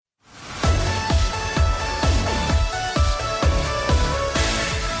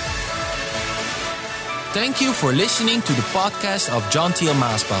Thank you for listening to the podcast of John Thiel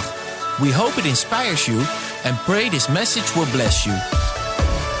Maasbach. We hope it inspires you and pray this message will bless you.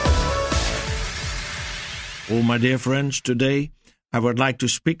 Oh, my dear friends, today I would like to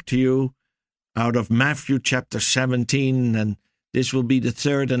speak to you out of Matthew chapter 17, and this will be the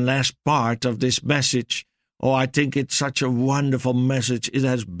third and last part of this message. Oh, I think it's such a wonderful message. It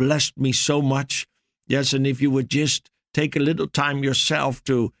has blessed me so much. Yes, and if you would just take a little time yourself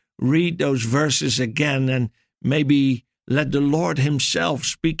to read those verses again and maybe let the Lord himself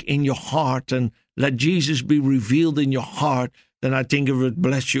speak in your heart and let Jesus be revealed in your heart, then I think it would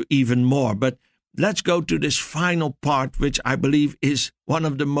bless you even more. But let's go to this final part, which I believe is one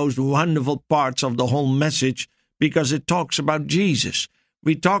of the most wonderful parts of the whole message because it talks about Jesus.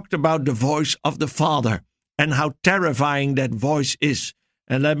 We talked about the voice of the Father and how terrifying that voice is.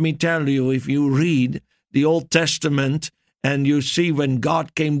 And let me tell you, if you read the Old Testament and you see when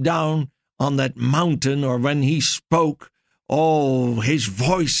God came down on that mountain or when he spoke, oh, his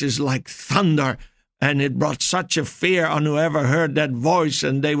voice is like thunder. And it brought such a fear on whoever heard that voice,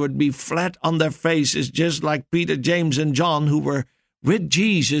 and they would be flat on their faces, just like Peter, James, and John, who were with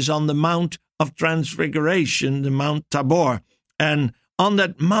Jesus on the Mount of Transfiguration, the Mount Tabor. And on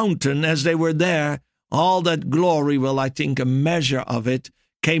that mountain, as they were there, all that glory, well, I think a measure of it,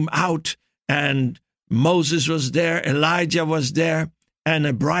 came out, and Moses was there, Elijah was there, and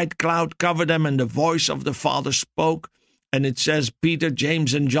a bright cloud covered them, and the voice of the Father spoke. And it says Peter,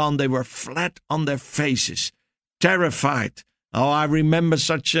 James, and John, they were flat on their faces, terrified. Oh, I remember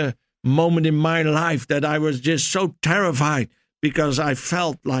such a moment in my life that I was just so terrified because I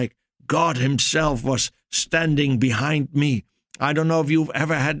felt like God himself was standing behind me. I don't know if you've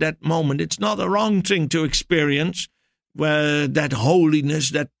ever had that moment. It's not a wrong thing to experience, where that holiness,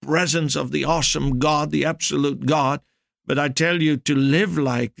 that presence of the awesome God, the absolute God. But I tell you, to live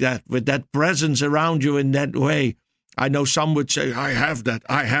like that, with that presence around you in that way, I know some would say, I have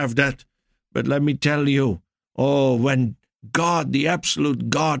that. But let me tell you, oh, when God, the absolute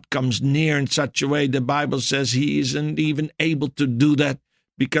God, comes near in such a way, the Bible says he isn't even able to do that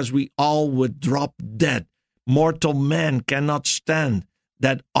because we all would drop dead. Mortal man cannot stand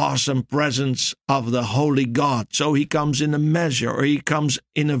that awesome presence of the holy God. So he comes in a measure, or he comes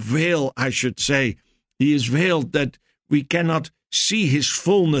in a veil, I should say. He is veiled that we cannot see his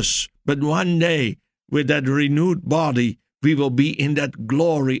fullness. But one day, with that renewed body, we will be in that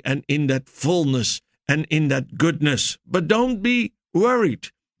glory and in that fullness and in that goodness. But don't be worried.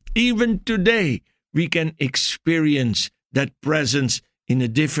 Even today, we can experience that presence in a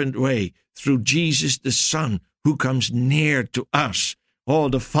different way through Jesus the Son, who comes near to us. Oh,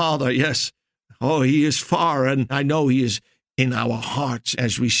 the Father, yes. Oh, he is far, and I know he is in our hearts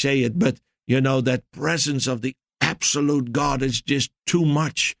as we say it. But, that presence of the absolute God is just too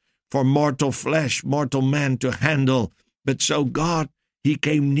much for mortal flesh, mortal man to handle. But so God, he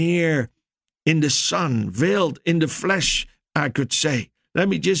came near in the Son, veiled in the flesh, I could say. Let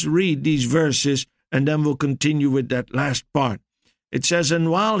me just read these verses, and then we'll continue with that last part. It says,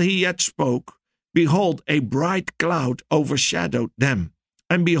 "And while he yet spoke, behold, a bright cloud overshadowed them.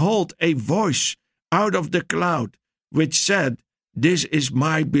 And behold, a voice out of the cloud, which said, This is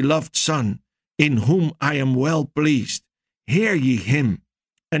my beloved Son, in whom I am well pleased. Hear ye him.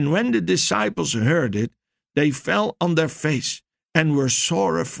 And when the disciples heard it, they fell on their face, and were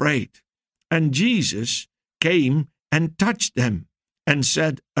sore afraid. And Jesus came and touched them, and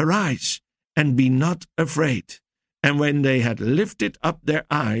said, Arise, and be not afraid. And when they had lifted up their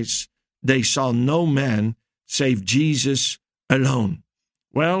eyes, they saw no man save Jesus alone."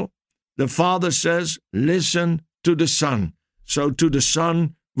 Well, the Father says, listen to the Son. So to the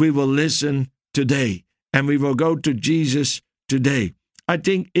Son, we will listen today. And we will go to Jesus today. I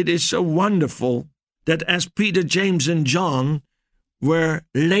think it is so wonderful that as Peter, James, and John were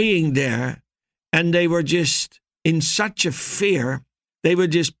laying there, and they were just in such a fear, they were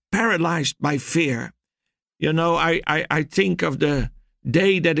just paralyzed by fear. I think of the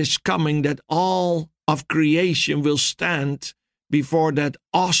day that is coming that all of creation will stand before that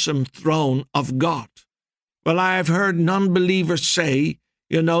awesome throne of God. Well, I have heard non-believers say,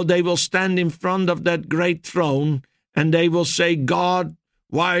 they will stand in front of that great throne and they will say, God,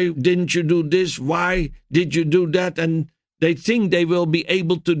 why didn't you do this? Why did you do that? And they think they will be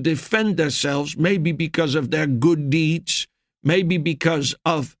able to defend themselves, maybe because of their good deeds, maybe because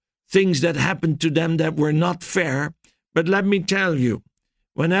of things that happened to them that were not fair. But let me tell you,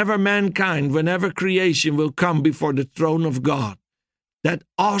 whenever creation will come before the throne of God, that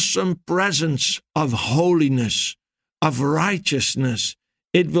awesome presence of holiness, of righteousness,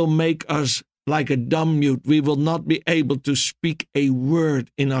 it will make us like a dumb mute. We will not be able to speak a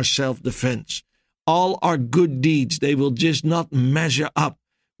word in our self-defense. all our good deeds, they will just not measure up.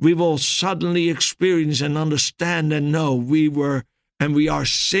 We will suddenly experience and understand and know we are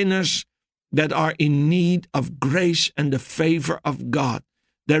sinners that are in need of grace and the favor of God.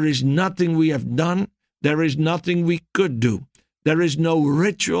 There is nothing we have done. There is nothing we could do. There is no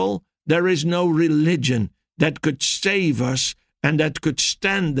ritual. There is no religion that could save us and that could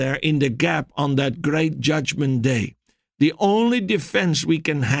stand there in the gap on that great judgment day. The only defense we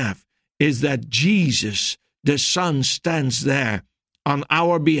can have is that Jesus, the Son, stands there on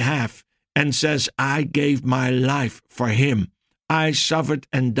our behalf and says, I gave my life for him. I suffered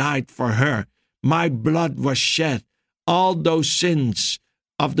and died for her. My blood was shed. All those sins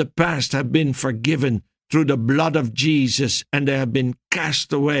of the past have been forgiven through the blood of Jesus, and they have been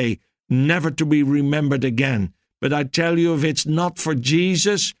cast away, never to be remembered again. But I tell you, if it's not for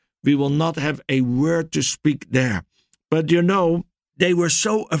Jesus, we will not have a word to speak there. But they were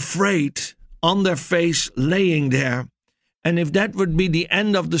so afraid on their face laying there. And if that would be the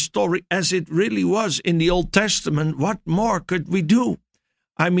end of the story, as it really was in the Old Testament, what more could we do?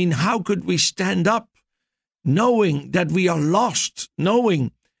 I mean, how could we stand up knowing that we are lost,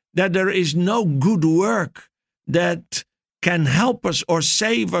 knowing that there is no good work that can help us or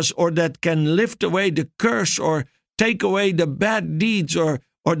save us or that can lift away the curse or take away the bad deeds or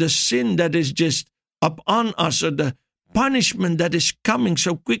the sin that is just upon us or the punishment that is coming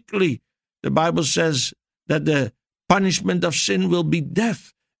so quickly. The Bible says that the punishment of sin will be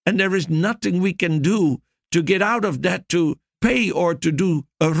death, and there is nothing we can do to get out of that, to pay or to do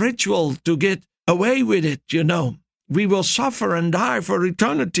a ritual to get away with it. We will suffer and die for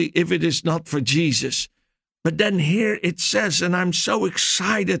eternity if it is not for Jesus. But then here it says, and I'm so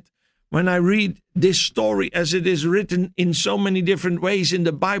excited when I read this story as it is written in so many different ways in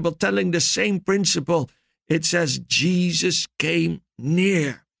the Bible, telling the same principle. It says, Jesus came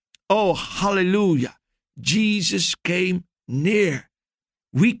near. Oh, hallelujah. Jesus came near.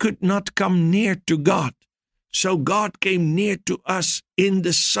 We could not come near to God. So God came near to us in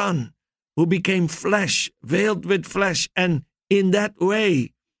the Son, who became flesh, veiled with flesh. And in that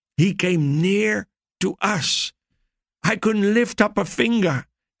way, he came near to us. I couldn't lift up a finger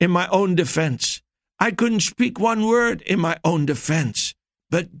in my own defense. I couldn't speak one word in my own defense.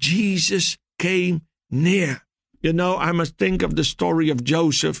 But Jesus came near. I must think of the story of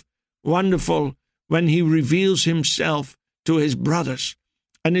Joseph. Wonderful when he reveals himself to his brothers.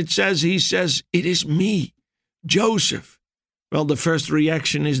 And he says, it is me, Joseph. Well, the first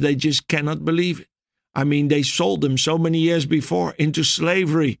reaction is they just cannot believe it. I mean, they sold him so many years before into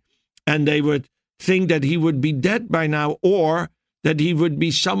slavery, and they would think that he would be dead by now, or that he would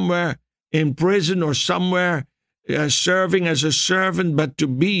be somewhere in prison or somewhere serving as a servant, but to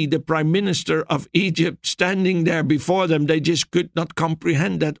be the prime minister of Egypt standing there before them, they just could not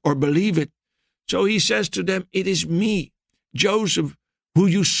comprehend that or believe it. So he says to them, it is me, Joseph, who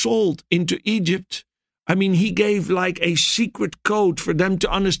you sold into Egypt. I mean, he gave like a secret code for them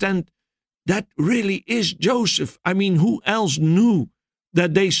to understand that really is Joseph. I mean, who else knew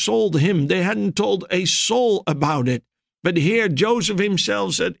that they sold him? They hadn't told a soul about it. But here Joseph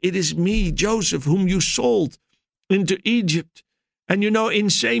himself said, it is me, Joseph, whom you sold into Egypt. And in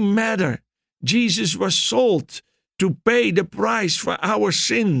same matter, Jesus was sold to pay the price for our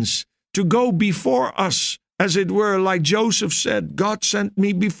sins, to go before us, as it were, like Joseph said, God sent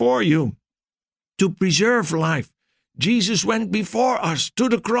me before you to preserve life. Jesus went before us to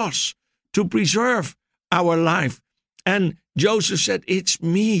the cross to preserve our life. And Joseph said, it's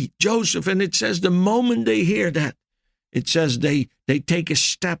me, Joseph. And it says the moment they hear that, it says they take a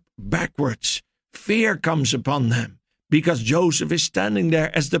step backwards. Fear comes upon them because Joseph is standing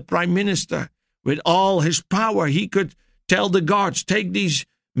there as the prime minister with all his power. He could tell the guards, take these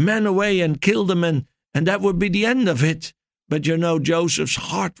men away and kill them, and that would be the end of it. But Joseph's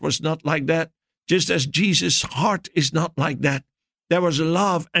heart was not like that, just as Jesus' heart is not like that. There was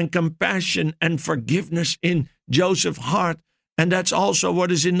love and compassion and forgiveness in Joseph's heart, and that's also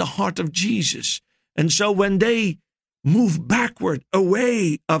what is in the heart of Jesus. And so when they move backward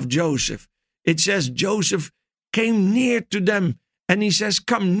away of Joseph, it says Joseph came near to them, and he says,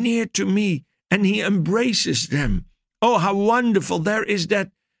 come near to me, and he embraces them. Oh, how wonderful. There is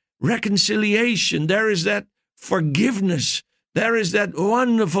that reconciliation. There is that forgiveness. There is that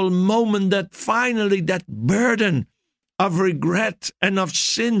wonderful moment that finally that burden of regret and of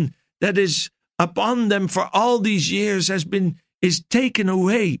sin that is upon them for all these years is taken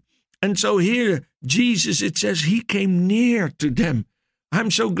away. And so here, Jesus, it says he came near to them.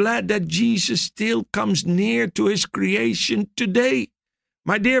 I'm so glad that Jesus still comes near to his creation today.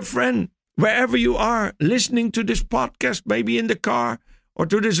 My dear friend, wherever you are listening to this podcast, maybe in the car or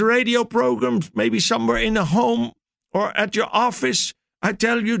to this radio program, maybe somewhere in a home or at your office, I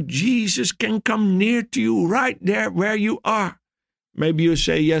tell you, Jesus can come near to you right there where you are. Maybe you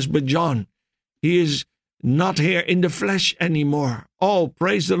say, yes, but John, he is not here in the flesh anymore. Oh,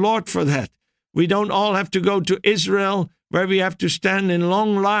 praise the Lord for that. We don't all have to go to Israel where we have to stand in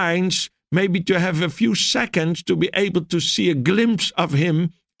long lines, maybe to have a few seconds to be able to see a glimpse of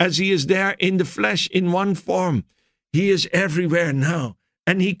him as he is there in the flesh in one form. He is everywhere now,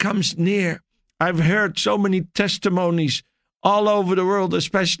 and he comes near. I've heard so many testimonies all over the world,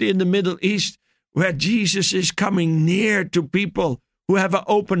 especially in the Middle East, where Jesus is coming near to people who have an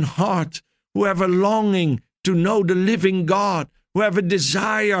open heart, who have a longing to know the living God, who have a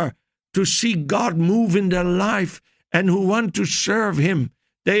desire to see God move in their life, and who want to serve him.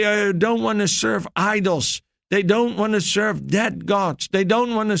 They don't want to serve idols. They don't want to serve dead gods. They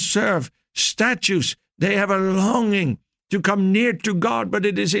don't want to serve statues. They have a longing to come near to God, but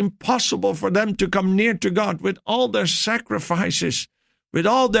it is impossible for them to come near to God with all their sacrifices, with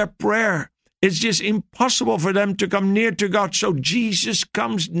all their prayer. It's just impossible for them to come near to God. So Jesus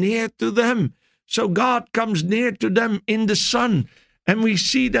comes near to them. So God comes near to them in the Son. And we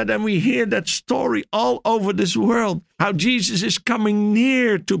see that and we hear that story all over this world, how Jesus is coming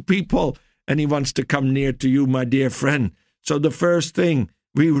near to people, and he wants to come near to you, my dear friend. So the first thing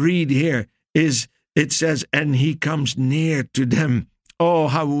we read here is, it says, and he comes near to them. Oh,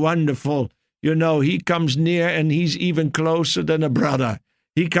 how wonderful. You know, he comes near, and he's even closer than a brother.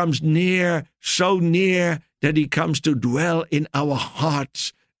 He comes near, so near that he comes to dwell in our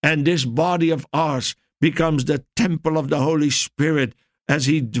hearts. And this body of ours becomes the temple of the Holy Spirit as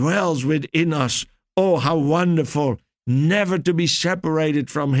he dwells within us. Oh, how wonderful, never to be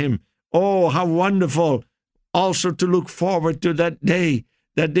separated from him. Oh, how wonderful also to look forward to that day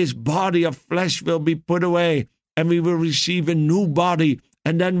that this body of flesh will be put away and we will receive a new body,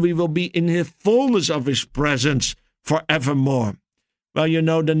 and then we will be in the fullness of his presence forevermore. Well, you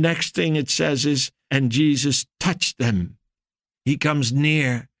know, the next thing it says is, and Jesus touched them. He comes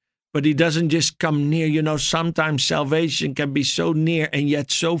near, but he doesn't just come near. You know, sometimes salvation can be so near and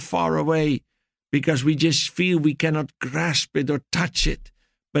yet so far away because we just feel we cannot grasp it or touch it.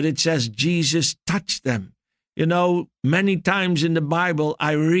 But it says Jesus touched them. You know, many times in the Bible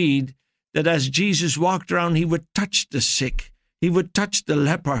I read that as Jesus walked around, he would touch the sick. He would touch the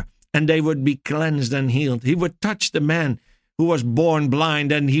leper, and they would be cleansed and healed. He would touch the man who was born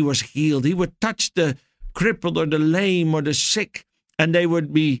blind, and he was healed. He would touch the crippled or the lame or the sick, and they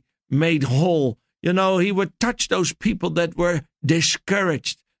would be made whole. You know, he would touch those people that were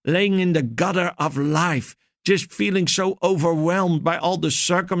discouraged, laying in the gutter of life, just feeling so overwhelmed by all the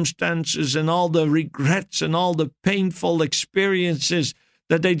circumstances and all the regrets and all the painful experiences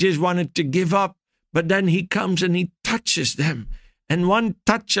that they just wanted to give up. But then he comes and he touches them. And one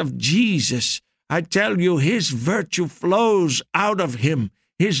touch of Jesus, I tell you, his virtue flows out of him.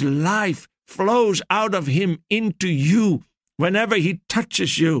 His life flows out of him into you whenever he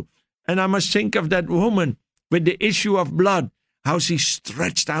touches you. And I must think of that woman with the issue of blood, how she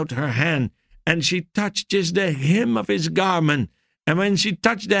stretched out her hand and she touched just the hem of his garment. And when she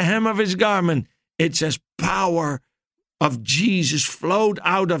touched the hem of his garment, it says power of Jesus flowed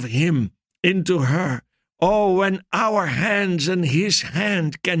out of him into her. Oh, when our hands and his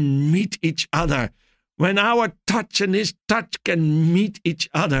hand can meet each other, when our touch and his touch can meet each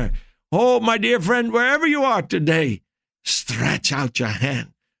other. Oh, my dear friend, wherever you are today, stretch out your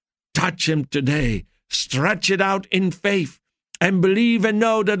hand. Touch him today. Stretch it out in faith. And believe and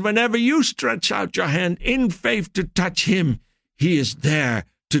know that whenever you stretch out your hand in faith to touch him, he is there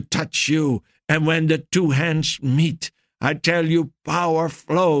to touch you. And when the two hands meet, I tell you, power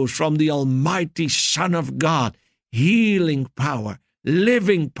flows from the Almighty Son of God. Healing power,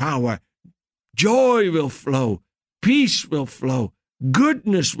 living power. Joy will flow. Peace will flow.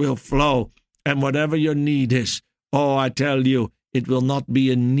 Goodness will flow. And whatever your need is, oh, I tell you, it will not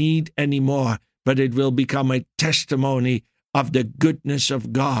be a need anymore, but it will become a testimony of the goodness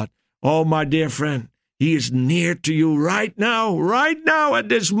of God. Oh, my dear friend, he is near to you right now at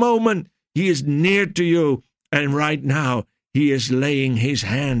this moment. He is near to you, and right now he is laying his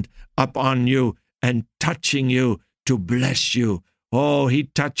hand upon you and touching you to bless you. Oh, he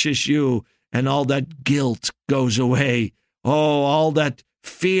touches you, and all that guilt goes away. Oh, all that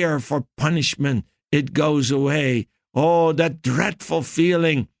fear for punishment, it goes away. Oh, that dreadful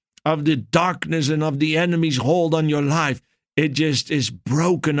feeling of the darkness and of the enemy's hold on your life, it just is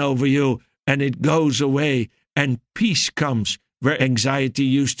broken over you, and it goes away, and peace comes where anxiety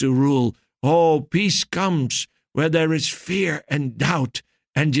used to rule. Oh, peace comes where there is fear and doubt,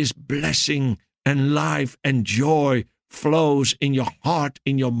 and just blessing and life and joy flows in your heart,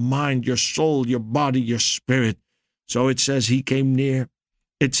 in your mind, your soul, your body, your spirit. So it says he came near.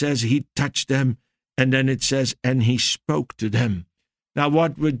 It says he touched them. And then it says, and he spoke to them. Now,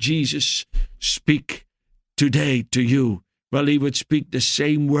 what would Jesus speak today to you? Well, he would speak the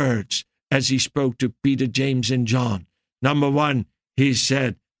same words as he spoke to Peter, James, and John. Number one, he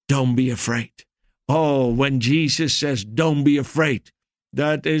said, don't be afraid. Oh, when Jesus says, don't be afraid,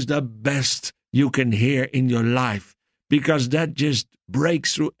 that is the best you can hear in your life, because that just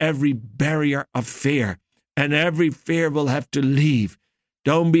breaks through every barrier of fear, and every fear will have to leave.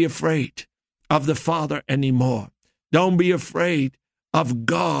 Don't be afraid of the Father anymore. Don't be afraid of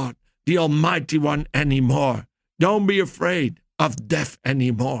God, the Almighty One, anymore. Don't be afraid of death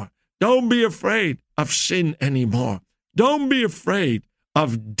anymore. Don't be afraid of sin anymore. Don't be afraid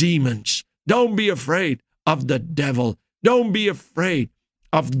of demons. Don't be afraid of the devil. Don't be afraid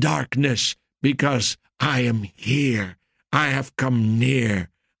of darkness, because I am here. I have come near.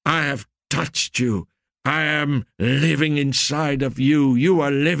 I have touched you. I am living inside of you. You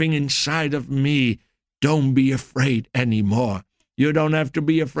are living inside of me. Don't be afraid anymore. You don't have to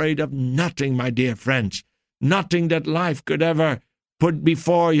be afraid of nothing, my dear friends. Nothing that life could ever put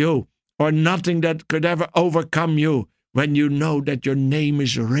before you, or nothing that could ever overcome you, when you know that your name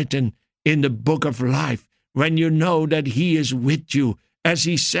is written in the book of life, when you know that he is with you. As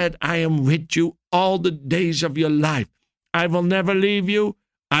he said, I am with you all the days of your life. I will never leave you.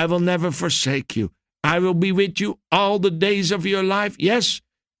 I will never forsake you. I will be with you all the days of your life. Yes,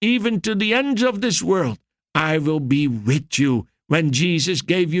 even to the ends of this world, I will be with you. When Jesus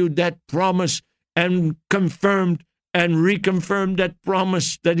gave you that promise and confirmed and reconfirmed that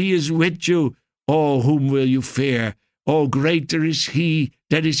promise that he is with you, oh, whom will you fear? Oh, greater is he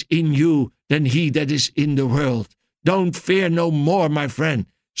that is in you than he that is in the world. Don't fear no more, my friend.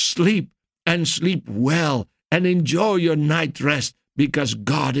 Sleep, and sleep well, and enjoy your night rest, because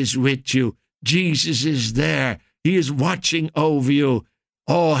God is with you. Jesus is there. He is watching over you.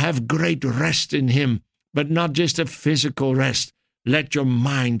 Oh, have great rest in him, but not just a physical rest. Let your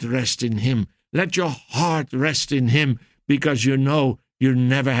mind rest in him. Let your heart rest in him, because you know you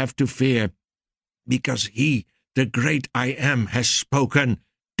never have to fear, because he, the great I am, has spoken.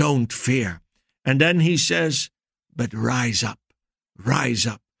 Don't fear. And then he says, but rise up, rise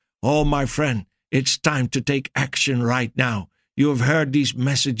up. Oh, my friend, it's time to take action right now. You have heard these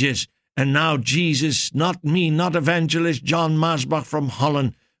messages, and now Jesus, not me, not evangelist John Maasbach from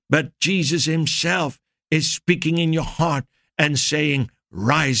Holland, but Jesus himself is speaking in your heart and saying,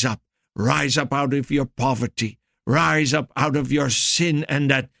 rise up out of your poverty, rise up out of your sin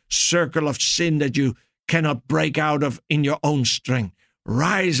and that circle of sin that you cannot break out of in your own strength.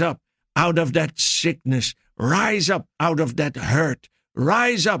 Rise up out of that sickness, rise up out of that hurt,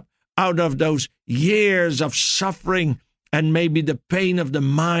 rise up out of those years of suffering and maybe the pain of the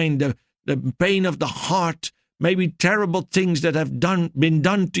mind, the pain of the heart, maybe terrible things that have been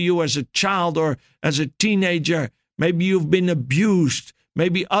done to you as a child or as a teenager. Maybe you've been abused.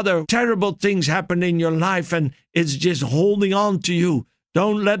 Maybe other terrible things happen in your life and it's just holding on to you.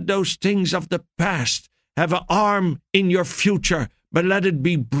 Don't let those things of the past have an arm in your future, but let it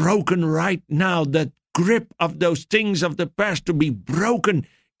be broken right now. That grip of those things of the past to be broken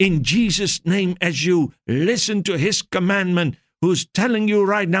in Jesus' name as you listen to his commandment, who's telling you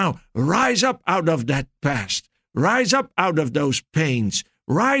right now, rise up out of that past. Rise up out of those pains.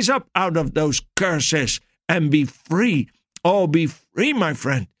 Rise up out of those curses and be free. Oh, be free, my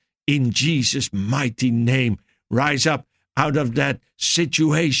friend, in Jesus' mighty name. Rise up out of that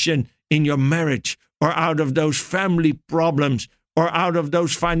situation in your marriage, or out of those family problems, or out of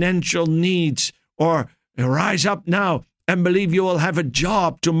those financial needs, or rise up now and believe you will have a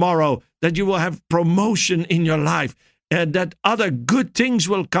job tomorrow, that you will have promotion in your life, and that other good things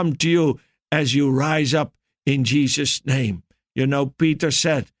will come to you as you rise up in Jesus' name. You know, Peter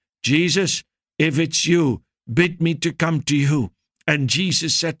said, Jesus, if it's you, bid me to come to you. And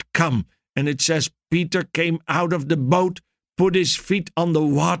Jesus said, come. And it says, Peter came out of the boat, put his feet on the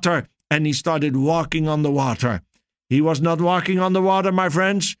water, and he started walking on the water. He was not walking on the water, my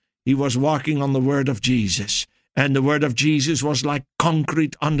friends. He was walking on the word of Jesus. And the word of Jesus was like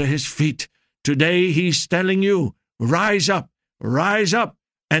concrete under his feet. Today he's telling you, rise up,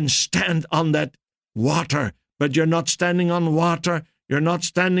 and stand on that water. But you're not standing on water. You're not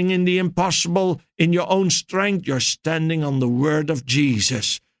standing in the impossible in your own strength. You're standing on the word of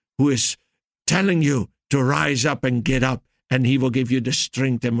Jesus, who is telling you to rise up and get up, and he will give you the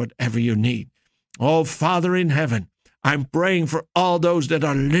strength and whatever you need. Oh, Father in heaven, I'm praying for all those that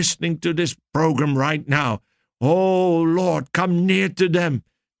are listening to this program right now. Oh, Lord, come near to them.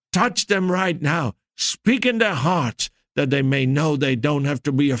 Touch them right now. Speak in their hearts. that they may know they don't have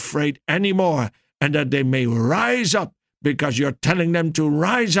to be afraid anymore, and that they may rise up, because you're telling them to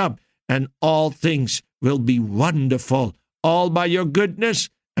rise up, and all things will be wonderful, all by your goodness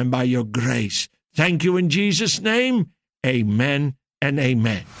and by your grace. Thank you in Jesus' name. Amen and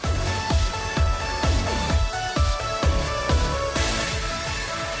amen.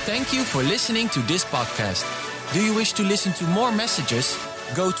 Thank you for listening to this podcast. Do you wish to listen to more messages?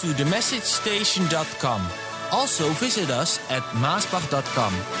 Go to themessagestation.com. Also visit us at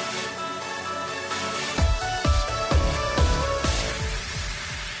maasbach.com.